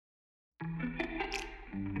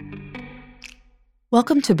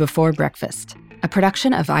Welcome to Before Breakfast, a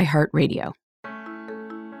production of iHeartRadio.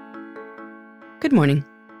 Good morning.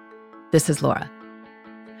 This is Laura.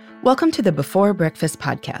 Welcome to the Before Breakfast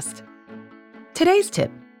podcast. Today's tip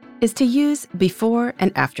is to use before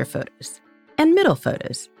and after photos and middle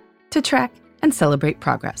photos to track and celebrate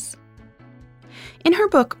progress. In her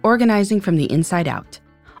book, Organizing from the Inside Out,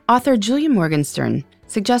 author Julia Morgenstern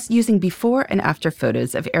suggests using before and after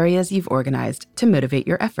photos of areas you've organized to motivate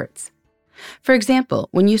your efforts. For example,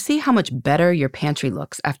 when you see how much better your pantry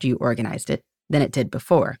looks after you organized it than it did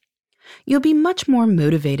before, you'll be much more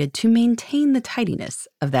motivated to maintain the tidiness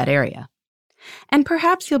of that area. And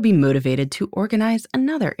perhaps you'll be motivated to organize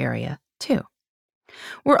another area, too.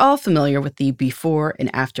 We're all familiar with the before and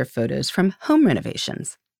after photos from home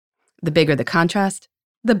renovations. The bigger the contrast,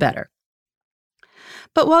 the better.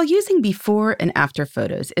 But while using before and after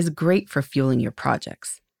photos is great for fueling your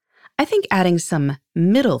projects, I think adding some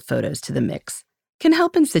middle photos to the mix can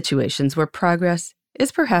help in situations where progress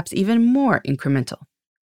is perhaps even more incremental.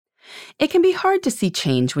 It can be hard to see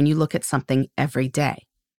change when you look at something every day,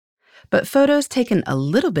 but photos taken a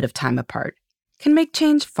little bit of time apart can make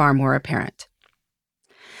change far more apparent.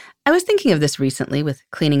 I was thinking of this recently with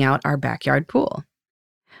cleaning out our backyard pool.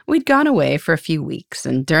 We'd gone away for a few weeks,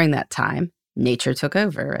 and during that time, nature took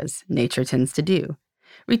over, as nature tends to do,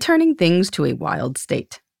 returning things to a wild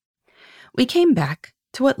state. We came back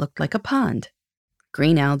to what looked like a pond.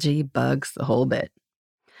 Green algae, bugs, the whole bit.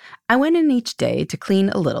 I went in each day to clean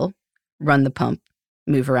a little, run the pump,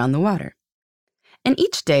 move around the water. And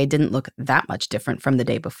each day didn't look that much different from the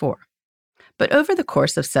day before. But over the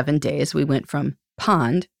course of 7 days, we went from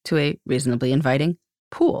pond to a reasonably inviting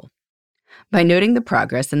pool. By noting the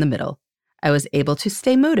progress in the middle, I was able to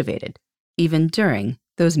stay motivated, even during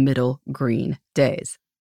those middle green days.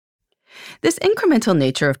 This incremental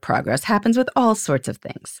nature of progress happens with all sorts of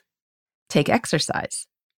things. Take exercise.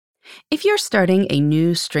 If you're starting a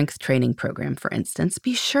new strength training program, for instance,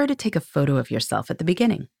 be sure to take a photo of yourself at the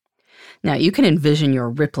beginning. Now, you can envision your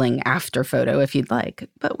rippling after photo if you'd like,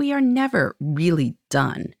 but we are never really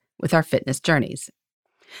done with our fitness journeys.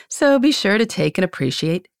 So be sure to take and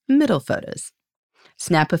appreciate middle photos.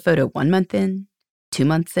 Snap a photo 1 month in, 2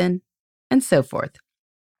 months in, and so forth.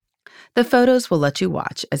 The photos will let you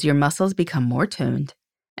watch as your muscles become more toned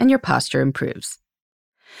and your posture improves.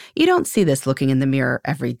 You don't see this looking in the mirror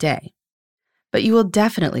every day, but you will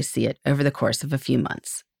definitely see it over the course of a few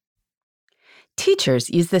months. Teachers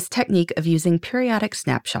use this technique of using periodic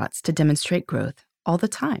snapshots to demonstrate growth all the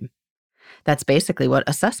time. That's basically what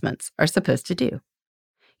assessments are supposed to do.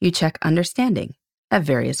 You check understanding at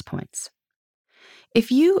various points.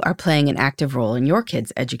 If you are playing an active role in your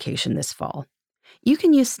kids' education this fall, you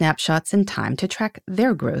can use snapshots in time to track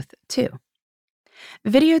their growth, too.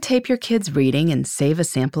 Videotape your kids reading and save a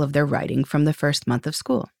sample of their writing from the first month of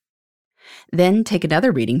school. Then take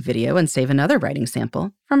another reading video and save another writing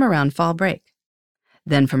sample from around fall break.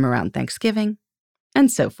 Then from around Thanksgiving,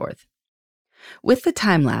 and so forth. With the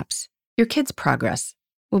time lapse, your kids' progress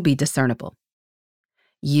will be discernible.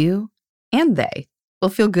 You and they will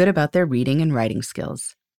feel good about their reading and writing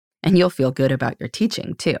skills, and you'll feel good about your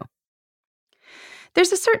teaching, too.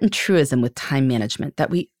 There's a certain truism with time management that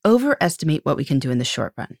we overestimate what we can do in the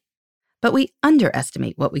short run, but we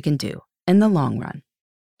underestimate what we can do in the long run.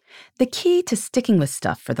 The key to sticking with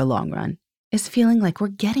stuff for the long run is feeling like we're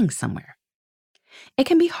getting somewhere. It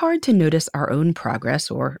can be hard to notice our own progress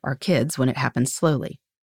or our kids when it happens slowly.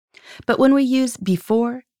 But when we use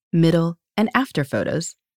before, middle, and after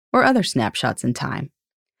photos, or other snapshots in time,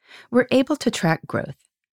 we're able to track growth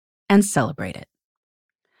and celebrate it.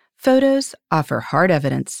 Photos offer hard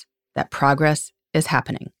evidence that progress is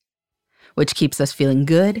happening, which keeps us feeling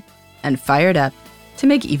good and fired up to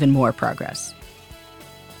make even more progress.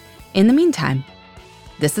 In the meantime,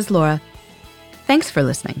 this is Laura. Thanks for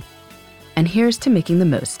listening, and here's to making the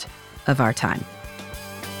most of our time.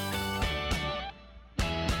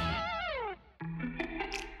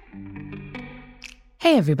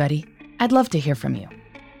 Hey everybody, I'd love to hear from you.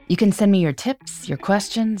 You can send me your tips, your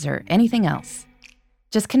questions, or anything else.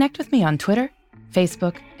 Just connect with me on Twitter,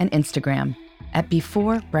 Facebook, and Instagram at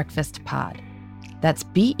Before Breakfast Pod. That's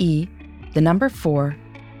BE4,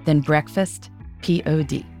 then breakfast,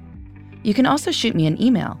 POD. You can also shoot me an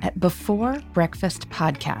email at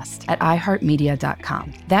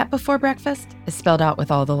beforebreakfastpodcast@iheartmedia.com. That Before Breakfast is spelled out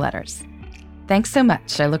with all the letters. Thanks so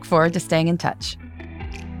much. I look forward to staying in touch.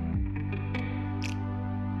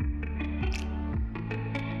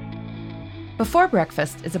 Before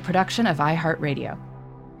Breakfast is a production of iHeartRadio.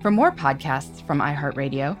 For more podcasts from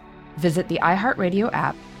iHeartRadio, visit the iHeartRadio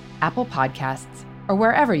app, Apple Podcasts, or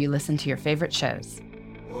wherever you listen to your favorite shows.